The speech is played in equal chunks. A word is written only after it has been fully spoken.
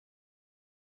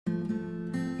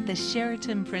The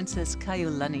Sheraton Princess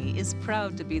Kaiulani is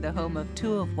proud to be the home of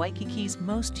two of Waikiki's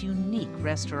most unique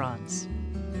restaurants.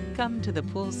 Come to the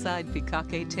poolside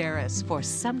Pikake Terrace for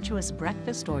sumptuous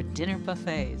breakfast or dinner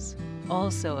buffets.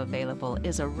 Also available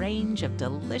is a range of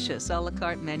delicious a la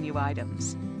carte menu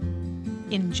items.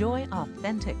 Enjoy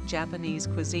authentic Japanese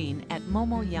cuisine at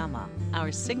Momoyama,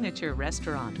 our signature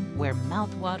restaurant, where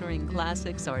mouth-watering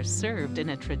classics are served in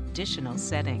a traditional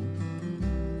setting.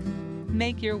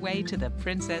 Make your way to the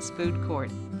Princess Food Court,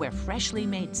 where freshly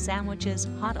made sandwiches,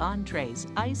 hot entrees,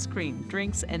 ice cream,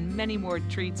 drinks, and many more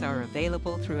treats are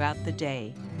available throughout the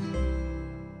day.